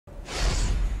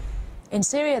In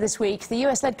Syria this week, the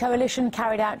US-led coalition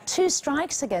carried out 2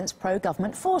 strikes against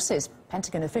pro-government forces.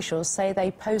 Pentagon officials say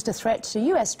they posed a threat to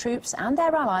US troops and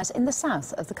their allies in the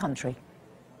south of the country.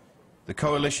 The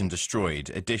coalition destroyed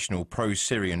additional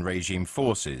pro-Syrian regime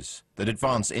forces that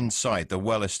advanced inside the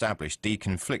well-established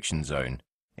deconfliction zone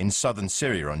in southern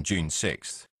Syria on June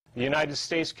 6th. The United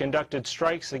States conducted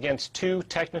strikes against 2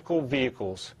 technical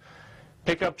vehicles,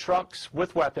 pickup trucks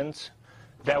with weapons,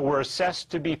 that were assessed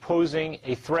to be posing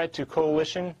a threat to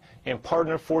coalition and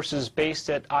partner forces based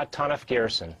at At-Tanf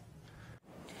garrison.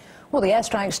 Well, the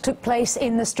airstrikes took place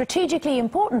in the strategically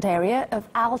important area of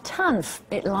Al-Tanf.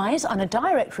 It lies on a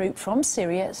direct route from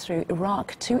Syria through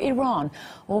Iraq to Iran.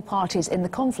 All parties in the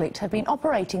conflict have been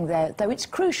operating there, though it's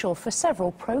crucial for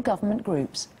several pro-government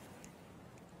groups.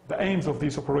 The aims of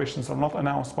these operations are not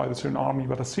announced by the Syrian army,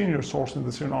 but a senior source in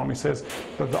the Syrian army says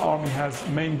that the army has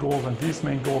main goals, and these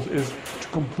main goals is to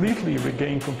completely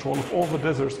regain control of all the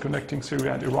deserts connecting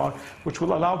Syria and Iraq, which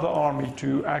will allow the army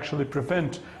to actually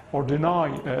prevent or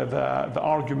deny the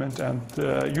argument and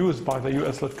used by the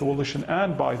US-led coalition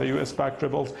and by the US-backed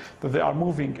rebels that they are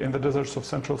moving in the deserts of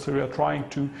central Syria, trying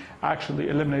to actually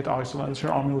eliminate ISIL. And the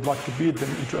Syrian army would like to beat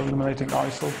them into eliminating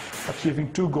ISIL,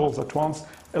 achieving 2 goals at once: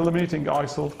 eliminating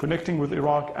ISIL, connecting with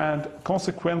Iraq, and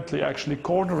consequently actually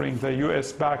cornering the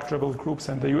US-backed rebel groups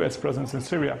and the US presence in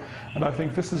Syria. And I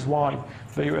think this is why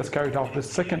the US carried out the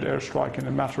second airstrike in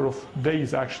a matter of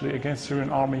days actually against Syrian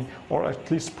army, or at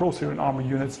least pro-Syrian army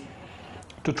units,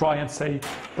 to try and say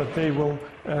that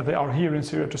they are here in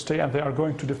Syria to stay and they are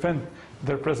going to defend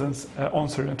their presence on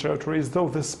Syrian territories, though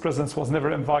this presence was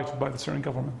never invited by the Syrian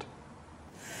government.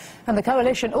 And the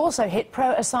coalition also hit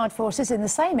pro-Assad forces in the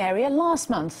same area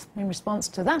last month. In response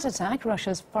to that attack,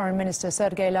 Russia's Foreign Minister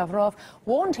Sergei Lavrov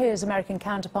warned his American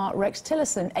counterpart Rex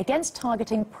Tillerson against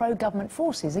targeting pro-government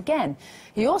forces again.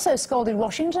 He also scolded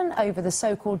Washington over the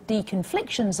so-called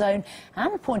deconfliction zone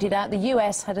and pointed out the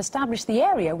US had established the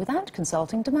area without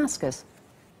consulting Damascus.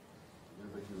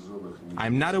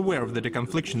 I'm not aware of the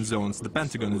deconfliction zones the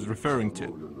Pentagon is referring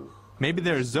to. Maybe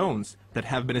there are zones that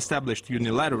have been established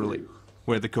unilaterally,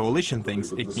 where the coalition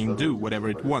thinks it can do whatever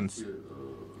it wants.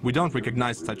 We don't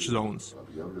recognize such zones.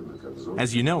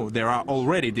 As you know, there are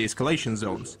already de-escalation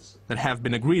zones that have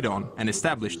been agreed on and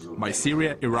established by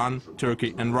Syria, Iran,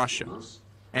 Turkey and Russia.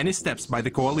 Any steps by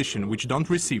the coalition which don't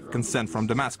receive consent from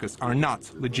Damascus are not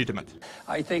legitimate.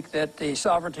 I think that the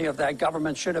sovereignty of that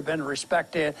government should have been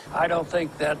respected. I don't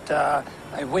think that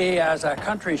we as a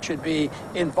country should be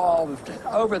involved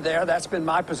over there. That's been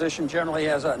my position generally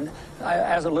as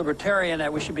a libertarian,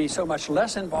 that we should be so much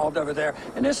less involved over there.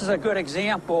 And this is a good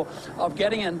example of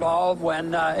getting involved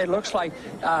when it looks like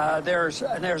there's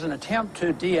an attempt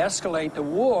to de-escalate the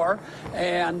war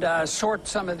and sort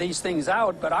some of these things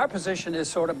out. But our position is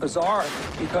sort of bizarre,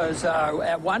 because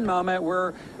at one moment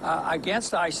we're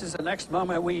against ISIS, the next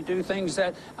moment we do things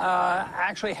that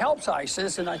actually helps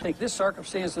ISIS, and I think this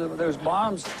circumstance of those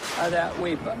bombs that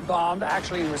we bombed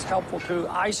actually was helpful to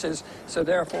ISIS, so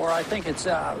therefore I think it's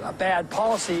a bad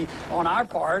policy on our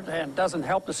part and doesn't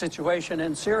help the situation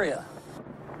in Syria.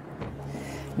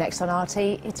 Next on RT,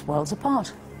 it's worlds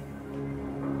apart.